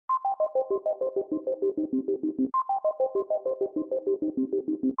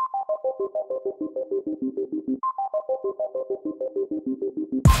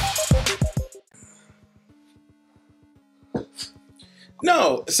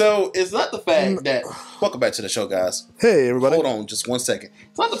No, so it's not the fact that. Welcome back to the show, guys. Hey, everybody. Hold on, just 1 second.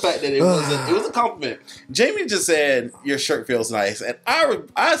 It's not the fact that it was a compliment. Jamie just said your shirt feels nice, and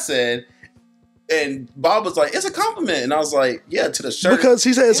I said, and Bob was like, it's a compliment, and I was like, yeah, to the shirt, because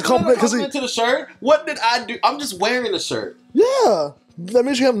he said it's a compliment because to the shirt. What did I do? I'm just wearing the shirt. Yeah, that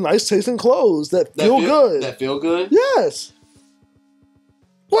means you have nice tasting clothes that feel good. That feel good. Yes.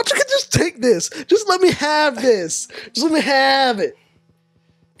 Why don't you could just take this? Just let me have this. Just let me have it.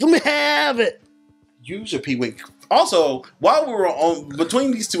 Let me have it. Use your P-Wing. Also, while we were on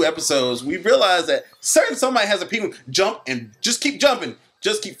between these two episodes, we realized that somebody has a P-Wing. Jump and just keep jumping.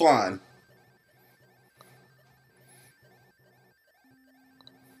 Just keep flying.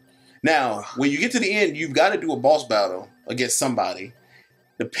 Now, when you get to the end, you've got to do a boss battle against somebody.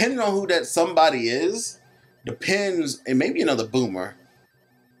 Depending on who that somebody is, depends, and maybe another boomer.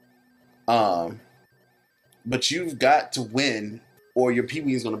 But you've got to win, or your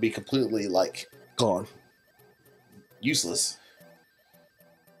Pee-wee is going to be completely like gone, useless.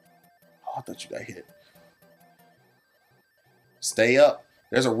 Oh, I thought you got hit. Stay up.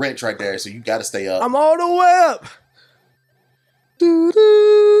 There's a wrench right there, so you got to stay up. I'm all the way up. You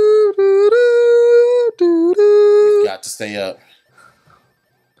got to stay up.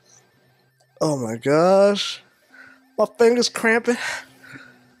 Oh my gosh, my fingers cramping.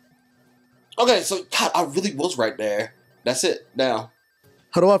 Okay, so God, I really was right there. That's it. Now,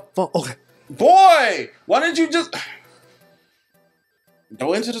 how do I fall? Okay, boy, why didn't you just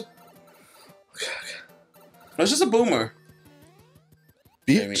go into the? Okay. No, it's just a boomer.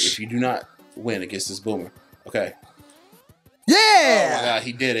 Bitch. I mean, if you do not win against this boomer, okay. Yeah. Oh my God,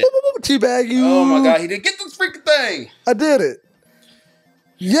 he did it. Teabag you. Oh my God, he did. Get this freaking thing. I did it.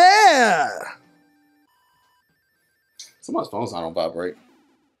 Yeah. Somebody's phone's not on vibrate.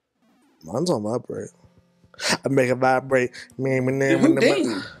 Mine's on vibrate. I make it vibrate. Who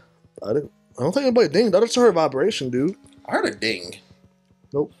dinged? I don't think anybody dinged. I just heard a vibration, dude. I heard a ding.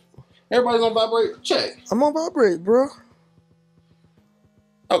 Nope. Everybody's on vibrate? Check. I'm on vibrate, bro.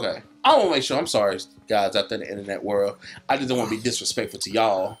 Okay. I want to make sure. I'm sorry, guys, out there in the internet world. I just don't want to be disrespectful to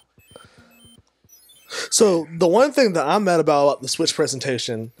y'all. So, the one thing that I'm mad about the Switch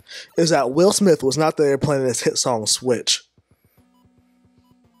presentation is that Will Smith was not there playing his hit song, Switch.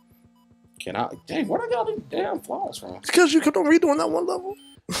 Dang, where did I get all these damn flaws from? Because you kept on redoing that one level.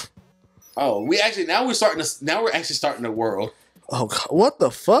 Oh, now we're actually starting the world. Oh, God, what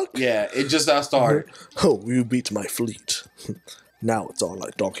the fuck? Yeah, it just now started. Oh, you beat my fleet. Now it's all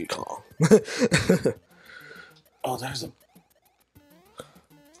like Donkey Kong. Oh, there's a...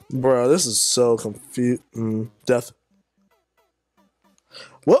 Bro, this is so confused. Death.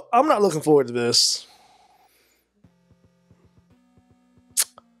 Well, I'm not looking forward to this.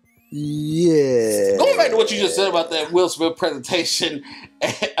 Yeah. Going back to what you just said about that Will Smith presentation,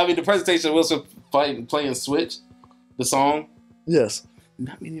 I mean, the presentation of Will Smith playing Switch, the song. Yes.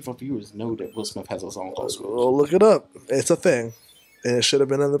 Not many of our viewers know that Will Smith has a song called Switch. Well, look it up. It's a thing. And it should have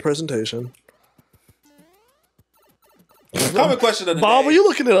been in the presentation. Common question of the Bob, day. are you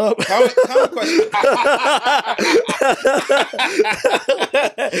looking it up? Common question.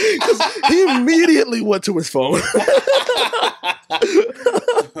 He immediately went to his phone. Common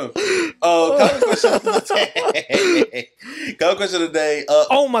question of the day. Common question of the day.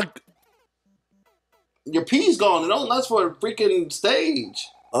 Oh my... Your P's gone. And that's for a freaking stage.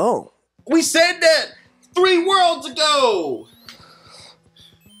 Oh. We said that 3 worlds ago.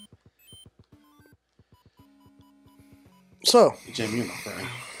 So, Jamie, you're my friend.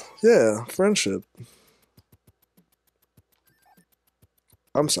 Yeah, friendship.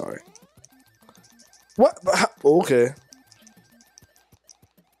 I'm sorry. What? Okay.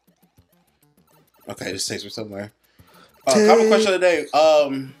 Okay, this takes me somewhere. Common question of the day.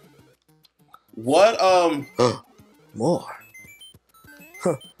 What? More.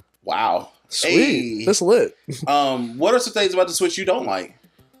 Huh. Wow. Sweet. Hey. That's lit. What are some things about the Switch you don't like?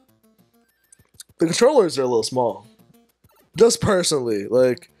 The controllers are a little small. Just personally,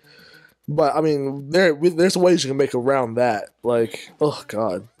 like, but I mean, there's ways you can make around that. Like, oh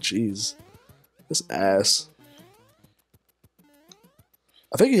god, jeez, this ass.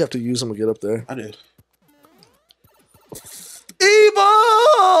 I think you have to use them to get up there. I did.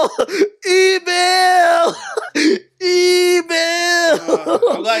 Evil, evil,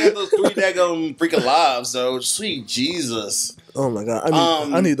 evil. I'm glad I got those 3 daggone freaking lives. So sweet Jesus. Oh my god,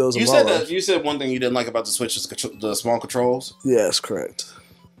 I need those. You said that. You said one thing you didn't like about the Switch is the small controls. Yes, correct.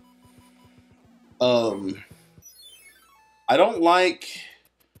 I don't like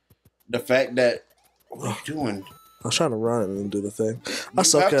the fact that what are you doing? I was trying to run and do the thing.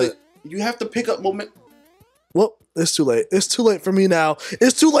 You have to pick up moment. Well, it's too late. It's too late for me now.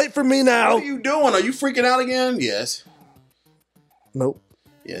 It's too late for me now. What are you doing? Are you freaking out again? Yes. Nope.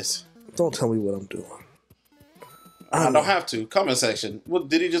 Yes. Don't tell me what I'm doing. I don't have to. Comment section. What,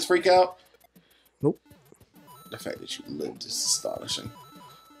 did he just freak out? Nope. The fact that you lived is astonishing.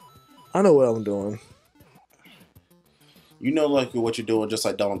 I know what I'm doing. You know, like what you're doing, just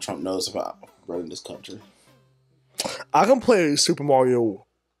like Donald Trump knows about running this country. I can play Super Mario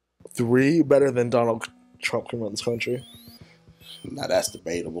 3 better than Donald Trump can run this country. Now that's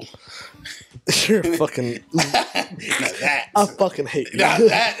debatable. You're fucking. I fucking hate you. Now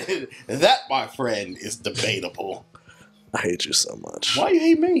that, my friend, is debatable. I hate you so much. Why you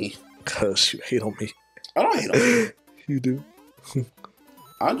hate me? Because you hate on me. I don't hate on you. You do.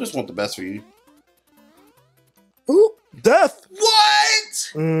 I just want the best for you. Ooh, death.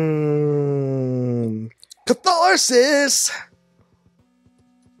 What? Catharsis.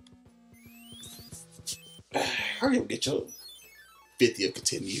 Hurry up, get your 50th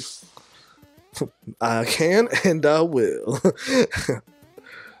continue. I can and I will.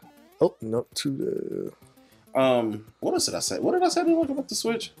 Oh, no, to the. What else did I say? What did I say to like about the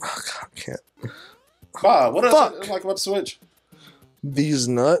Switch? Oh, God, I can't. Bob, what did I say like about the Switch? These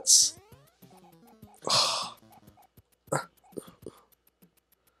nuts.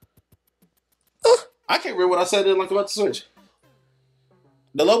 I can't remember what I said I didn't like about the Switch.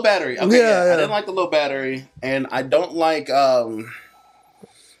 The low battery. Okay, yeah. I didn't like the low battery, and I don't like.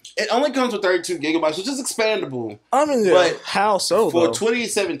 It only comes with 32 gigabytes, which is expandable. I mean, but how so? For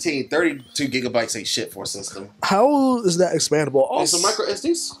 2017, 32 gigabytes ain't shit for a system. How is that expandable? Also, it's a micro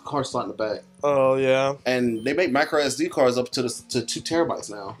SD card slot in the back. Oh yeah, and they make micro SD cards up to 2 terabytes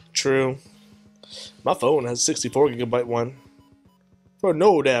now. True. My phone has 64 gigabyte one for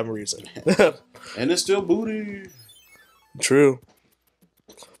no damn reason, and it's still booty. True.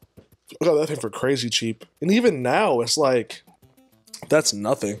 I got that thing for crazy cheap, and even now it's like that's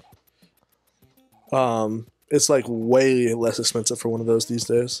nothing. It's like way less expensive for one of those these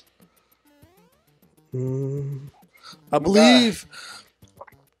days. I believe.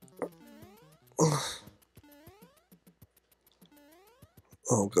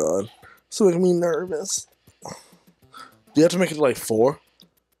 Oh God, it's making me nervous. Do you have to make it like 4?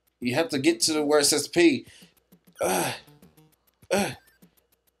 You have to get to where it says P.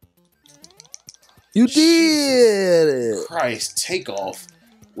 You did it! Christ, takeoff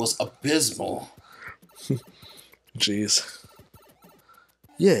was abysmal. Jeez.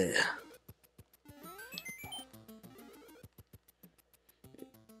 Yeah.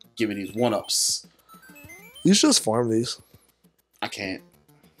 Give me these 1-ups. You should just farm these. I can't.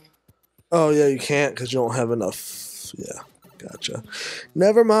 Oh, yeah, you can't because you don't have enough. Yeah, gotcha.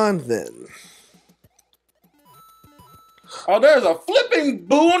 Never mind then. Oh, there's a flipping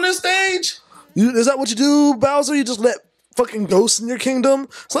boo on this stage? Is that what you do, Bowser? You just let fucking ghosts in your kingdom?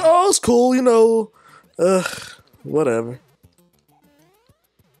 It's like, oh, it's cool, you know. Whatever.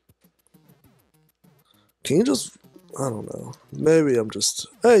 Can you just... I don't know. Maybe I'm just...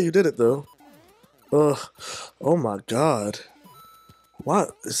 Hey, you did it, though. Oh my God.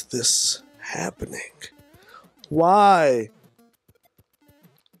 What is this happening? Why?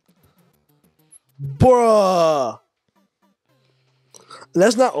 Bruh!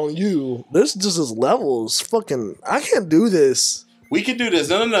 That's not on you. This just is levels. Fucking... I can't do this. We can do this.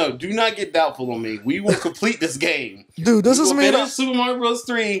 No. Do not get doubtful on me. We will complete this game. Dude, this is me. We will finish Super Mario Bros.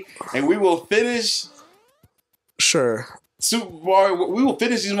 3, and we will finish... Sure. Super Mario. We will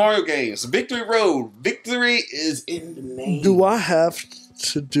finish these Mario games. Victory Road. Victory is in the name. Do I have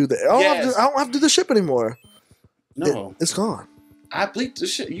to do that? I don't have to do the ship anymore. No. It's gone. I beat the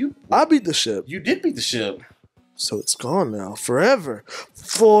ship. I beat the ship. You did beat the ship. So it's gone now. Forever.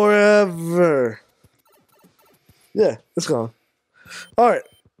 Forever. Yeah, it's gone. Alright.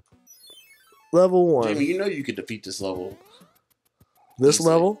 Level 1. Jamie, you know you could defeat this level. This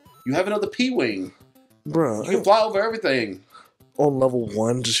level? You have another P-Wing. Bro. You can fly over everything. On level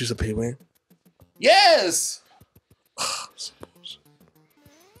 1, just use a P-Wing? Yes!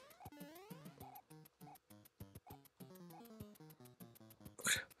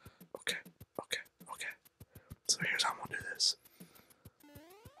 Okay. So here's how I'm gonna do this.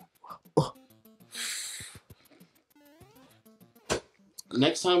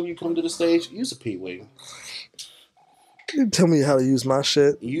 Next time you come to the stage, use a P-Wing. You tell me how to use my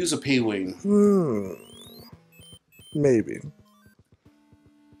shit? Use a P-Wing. Maybe.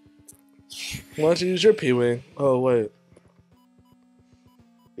 Why don't you use your P-Wing? Oh, wait.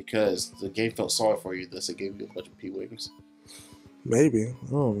 Because the game felt sorry for you, thus it gave you a bunch of P-Wings. Maybe.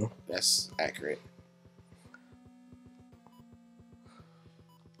 I don't know. That's accurate.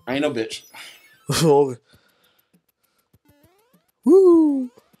 I ain't no bitch.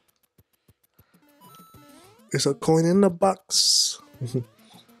 Woo! It's a coin in the box.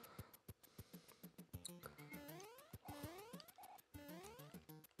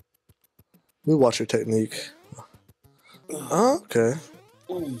 We watch your technique. Oh, okay.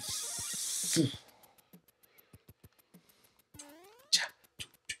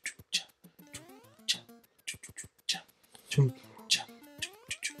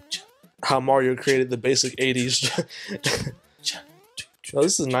 How Mario created the basic 80s. Oh,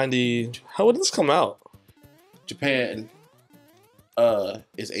 this is 90. How would this come out? Japan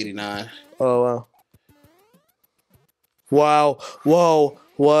is 89. Oh, wow. Wow. Whoa.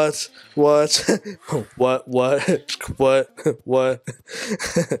 What? What? What?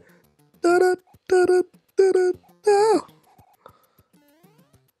 Da, da, da, da, da, da.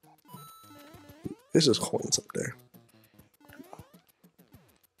 There's just coins up there.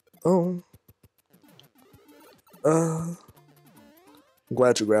 Oh. I'm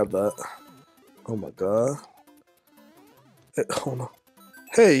glad you grabbed that. Oh my god. Hey, oh no.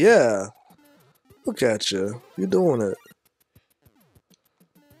 Hey, yeah. Look at you. You're doing it.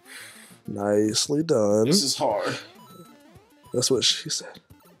 Nicely done. This is hard. That's what she said.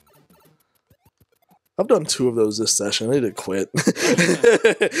 I've done 2 of those this session. I need to quit.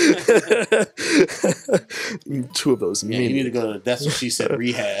 2 of those. Yeah, you need to go to That's What She Said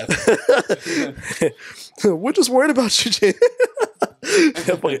rehab. We're just worried about you, Jay.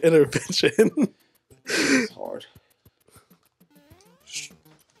 Have like intervention. It's hard.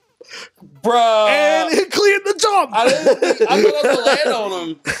 Bruh. And it cleared the jump. I thought I was gonna land on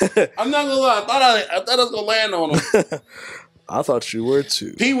him. I'm not gonna lie. I thought I was gonna land on him. I thought you were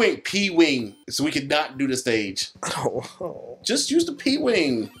too. P-Wing. So we could not do the stage. I don't know. Just use the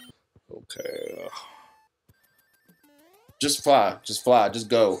P-Wing. Okay. Just fly. Just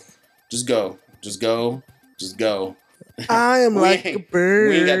go. Just go. I am like a bird.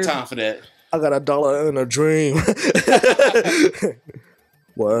 We ain't got time for that. I got $1 in a dream.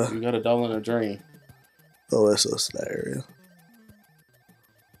 What? You got $1 in a dream. Oh, that's so hilarious.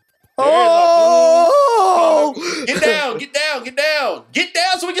 Oh! Get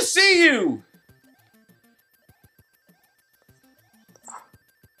down so we can see you.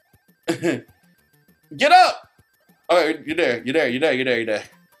 Get up. All right, you're there.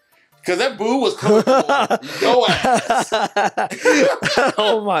 Because that boo was coming for your ass.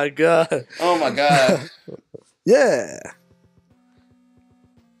 Oh my god. Oh my god. Yeah.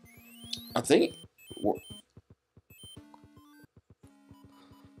 I think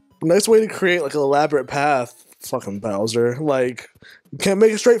nice way to create like an elaborate path, fucking Bowser. Like, you can't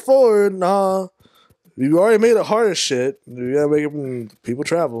make it straightforward. Nah. You already made it hard as shit. You gotta make it people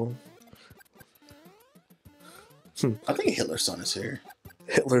travel. I think Hitler's son is here.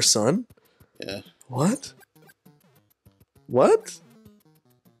 Hitler's son? Yeah. What? What?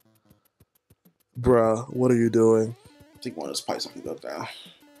 Bruh, what are you doing? I think one of those pipes can go down.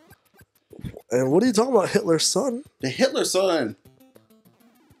 And what are you talking about, Hitler's son? The Hitler son.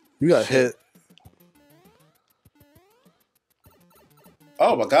 You got hit.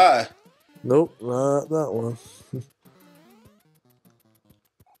 Oh my god. Nope, not that one.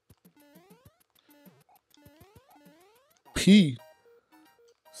 P.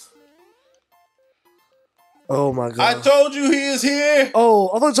 Oh my god. I told you he is here. Oh,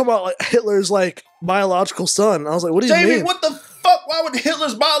 I thought you were talking about like Hitler's like biological son. I was like, what do you Jamie, mean? what the fuck? Why would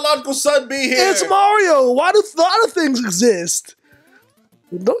Hitler's biological son be here? It's Mario. Why do a lot of things exist?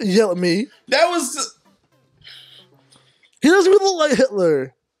 Don't yell at me. That was... He doesn't even look like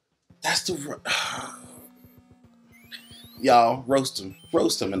Hitler. That's the... Y'all, roast him.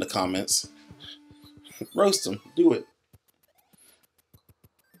 Roast him in the comments. Roast him. Do it.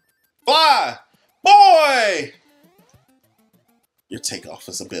 Fly! Boy! Your takeoff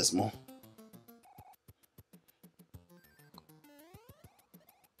is abysmal.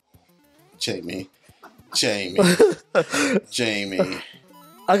 Jamie. Jamie.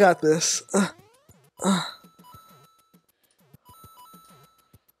 I got this.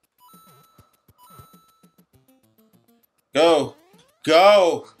 Go.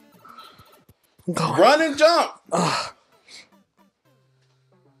 Run and jump.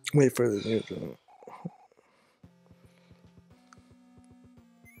 Wait for the new jump.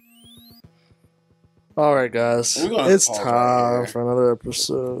 All right, guys. It's time for another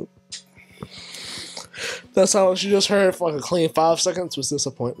episode. That's how you just heard for like a clean 5 seconds was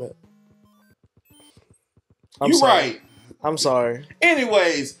disappointment. You're right. I'm sorry.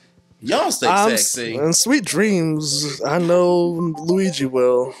 Anyways, y'all stay sexy. And sweet dreams. I know Luigi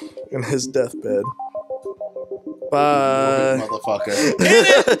will in his deathbed. Bye. Motherfucker.